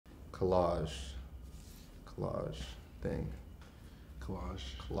collage thing. Collage.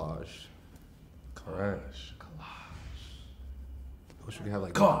 Collage. All right. Collage. I wish we could have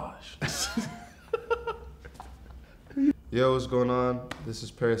like Collage. Yo, what's going on? This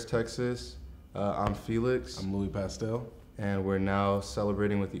is Paris, Texas. I'm Felix. I'm Louie Pastel. And we're now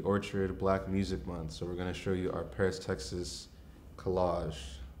celebrating with the Orchard Black Music Month. So we're gonna show you our Paris, Texas collage.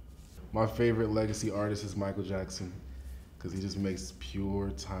 My favorite legacy artist is Michael Jackson, because he just makes pure,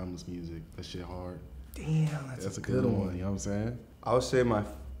 timeless music. That shit hard. Damn, That's a good one, you know what I'm saying? I would say my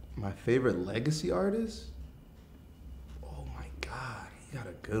favorite legacy artist? Oh my God, he got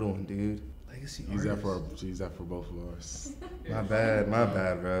a good one, dude. Legacy Use artist. Use that for both of us. My bad,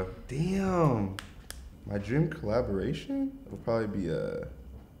 bro. Damn. My dream collaboration would probably be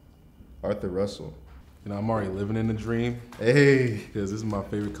Arthur Russell. You know, I'm already living in the dream. Hey. Because this is my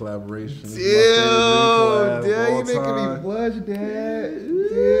favorite collaboration. Damn, You you making me blush, Dad.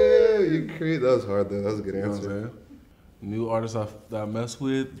 Damn, you crazy. That was hard though. That was a good You know what answer. I'm saying? New artist that I mess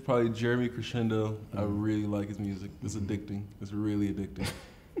with, probably Jeremy Crescendo. I really like his music. It's addicting. It's really addicting.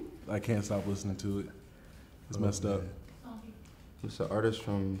 I can't stop listening to it. It's messed up. It's an artist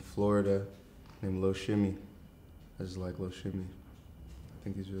from Florida named Lo Shimmy. I just like Lo Shimmy. I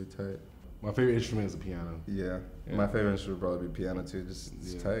think he's really tight. My favorite instrument is the piano. Yeah. My favorite instrument would probably be piano too. Just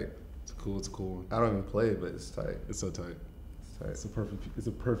it's tight. It's cool. It's cool. I don't even play it, but it's tight. It's so tight. It's tight. It's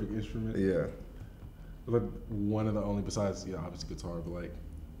a perfect instrument. Yeah. Like one of the only, besides obviously guitar, but like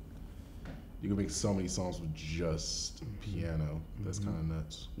you can make so many songs with just piano. That's kind of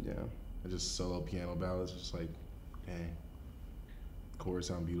nuts. Yeah. And just solo piano ballads, just like, dang. Chords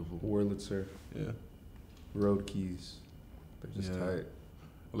sound beautiful. Wurlitzer. Yeah. Road keys. They're just tight.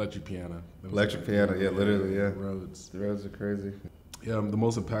 Electric piano. Electric piano, yeah, literally, yeah. Rhodes. The roads are crazy. Yeah, the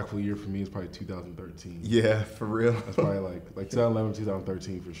most impactful year for me is probably 2013. Yeah, for real. That's probably like 2011,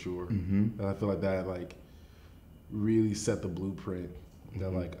 2013 for sure. Mm-hmm. And I feel like that like really set the blueprint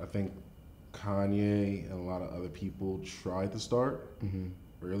that like I think Kanye and a lot of other people tried to start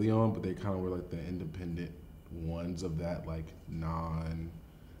early on, but they kind of were like the independent ones of that like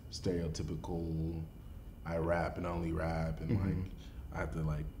non-stereotypical I rap and only rap and like I have to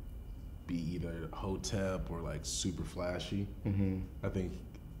like be either hotep or like super flashy. I think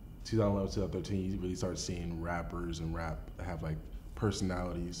 2011, 2013, you really start seeing rappers and rap have like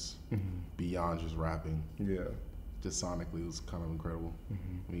personalities beyond just rapping. Yeah. Just sonically, it was kind of incredible.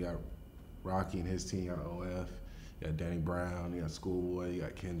 We got Rocky and his team, you got OF, you got Danny Brown, you got Schoolboy, you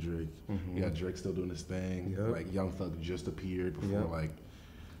got Kendrick, you got Drake still doing his thing. Like Young Thug just appeared before like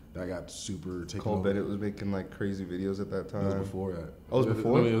that got super taken Cole over. Bennett was making like crazy videos at that time. It was before that. Oh, it was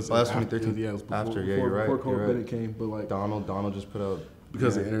before? No, it was Last after, 2013? Yeah, it was before, After, yeah, before, you're right. before Cole you're Bennett right. came, but like Donald just put out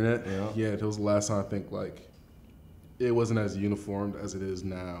because of the internet. Yeah. That was the last time I think like it wasn't as uniformed as it is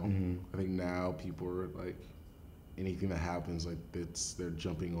now. I think now people are like anything that happens like they're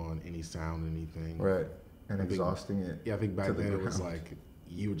jumping on any sound, anything. Right. And I think, exhausting it. Yeah, I think back then it was ground. like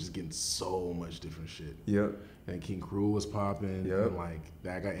you were just getting so much different shit. Yep. And King Cruel was popping. Yep. And like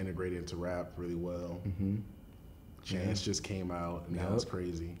that got integrated into rap really well. Chance just came out and that was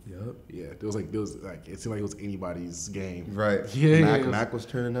crazy. Yep. Yeah, it was like it seemed like it was anybody's game. Right. Yeah. Mac was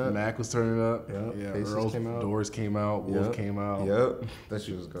turning up. Mac was turning up. Yep. Yeah. Faces Earl's came out. Doors came out. Wolf came out. Yep. That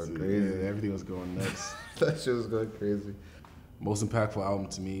shit was going crazy. Yeah, everything was going nuts. That shit was going crazy. Most impactful album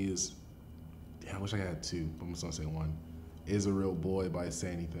to me is, I wish I had two, but I'm just gonna say one. Is a Real Boy by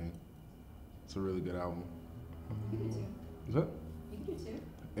Say Anything. It's a really good album. Is that? You can do two.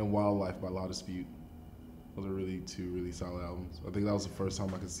 And Wildlife by Law Dispute. Those are really two really solid albums. I think that was the first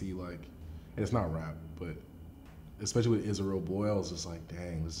time I could see like, and it's not rap, but especially with Is a Real Boy, I was just like,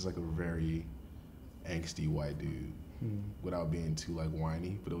 dang, this is like a very angsty white dude without being too like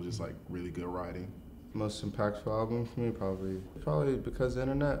whiny, but it was just like really good writing. Most impactful album for me, probably Because the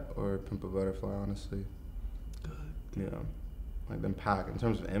Internet or Pimp a Butterfly, honestly. Good. Yeah. Like the impact, in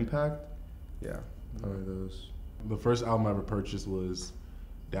terms of impact, yeah, probably those. The first album I ever purchased was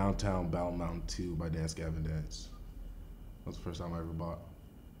Downtown Battle Mountain 2 by Dance Gavin Dance. That was the first time I ever bought.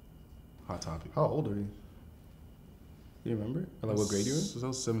 Hot Topic. How old are you? You remember? Or like what grade you were in? I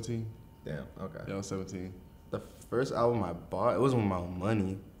was 17. Damn, okay. Yeah, I was 17. The first album I bought, it wasn't with my own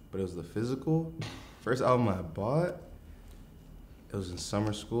money, but it was the physical. First album I bought, it was in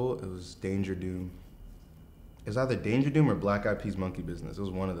summer school. It was Danger Doom. It was either Danger Doom or Black Eyed Peas Monkey Business. It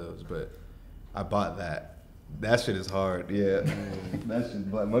was one of those, but I bought that. That shit is hard, yeah. That shit,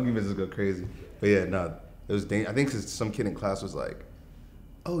 Monkey Business go crazy. But yeah, no, it was I think 'cause some kid in class was like,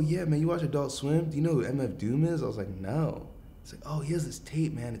 oh yeah, man, you watch Adult Swim? Do you know who MF Doom is? I was like, no. It's like, oh, he has this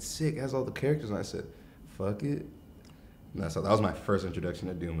tape, man. It's sick. It has all the characters. And I said, fuck it. And that was my first introduction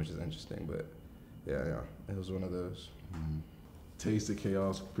to Doom, which is interesting. But yeah, it was one of those. Taste of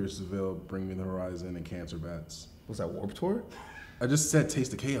Chaos, Pierce the Veil, Bring Me the Horizon, and Cancer Bats. Was that Warped Tour? I just said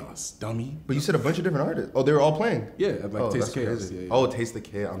Taste of Chaos, dummy. But you said a bunch of different artists. Oh, they were all playing? Yeah, like Taste of Chaos. Yeah. Oh, Taste the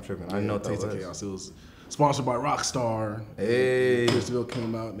Chaos. I'm tripping. I know Taste of Chaos. It was sponsored by Rockstar. Hey. Pierce the Veil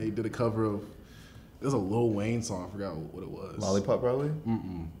came out and they did a cover of, it was a Lil Wayne song. I forgot what it was. Lollipop, probably?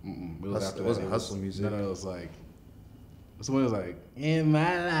 It was after it wasn't hustle music. No, it was like, someone was like, in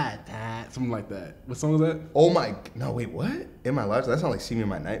my lifetime, something like that. What song was that? Oh my, no, wait, what? In my life? That sounded like See Me in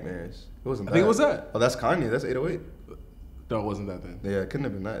My Nightmares. It wasn't that. I think it was that. Oh, that's Kanye. That's 808. No, it wasn't that then. Yeah, it couldn't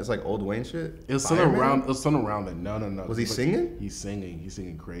have been that. It's like old Wayne shit. It was something around. It was something around it. No. Was he singing? He's singing. He's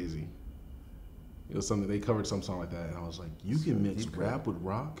singing crazy. It was something they covered some song like that, and I was like, you can mix rap with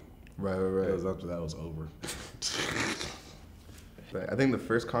rock. Right. It was after that was over. I think the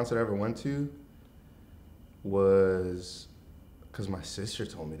first concert I ever went to was because my sister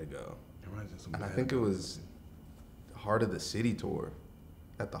told me to go, and I think it was Heart of the City tour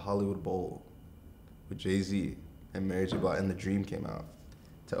at the Hollywood Bowl with Jay-Z and Mary J. Blige, and The Dream came out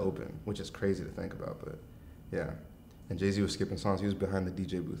to open, which is crazy to think about, but yeah. And Jay-Z was skipping songs. He was behind the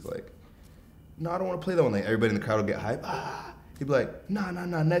DJ booth like, no, I don't want to play that one. Like, everybody in the crowd would get hype. He'd be like, nah,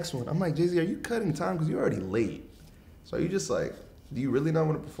 next one. I'm like, Jay-Z, are you cutting time? Because you're already late. So are you just like, do you really not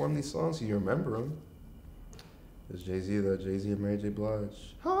want to perform these songs so you remember them? There's Jay-Z and Mary J.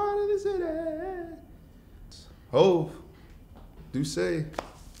 Blige. Heart of the City. Hove. Do say.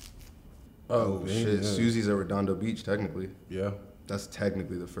 Oh shit, yeah. Susie's at Redondo Beach, technically. Yeah. That's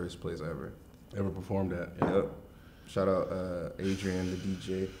technically the first place I ever performed at. Yeah. Yep. Shout out Adrian, the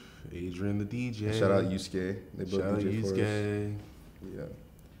DJ. Adrian, the DJ. And shout out Yusuke. They both DJ for us. Yeah.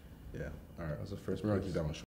 Yeah. All right. That was the first. We're gonna keep that one short.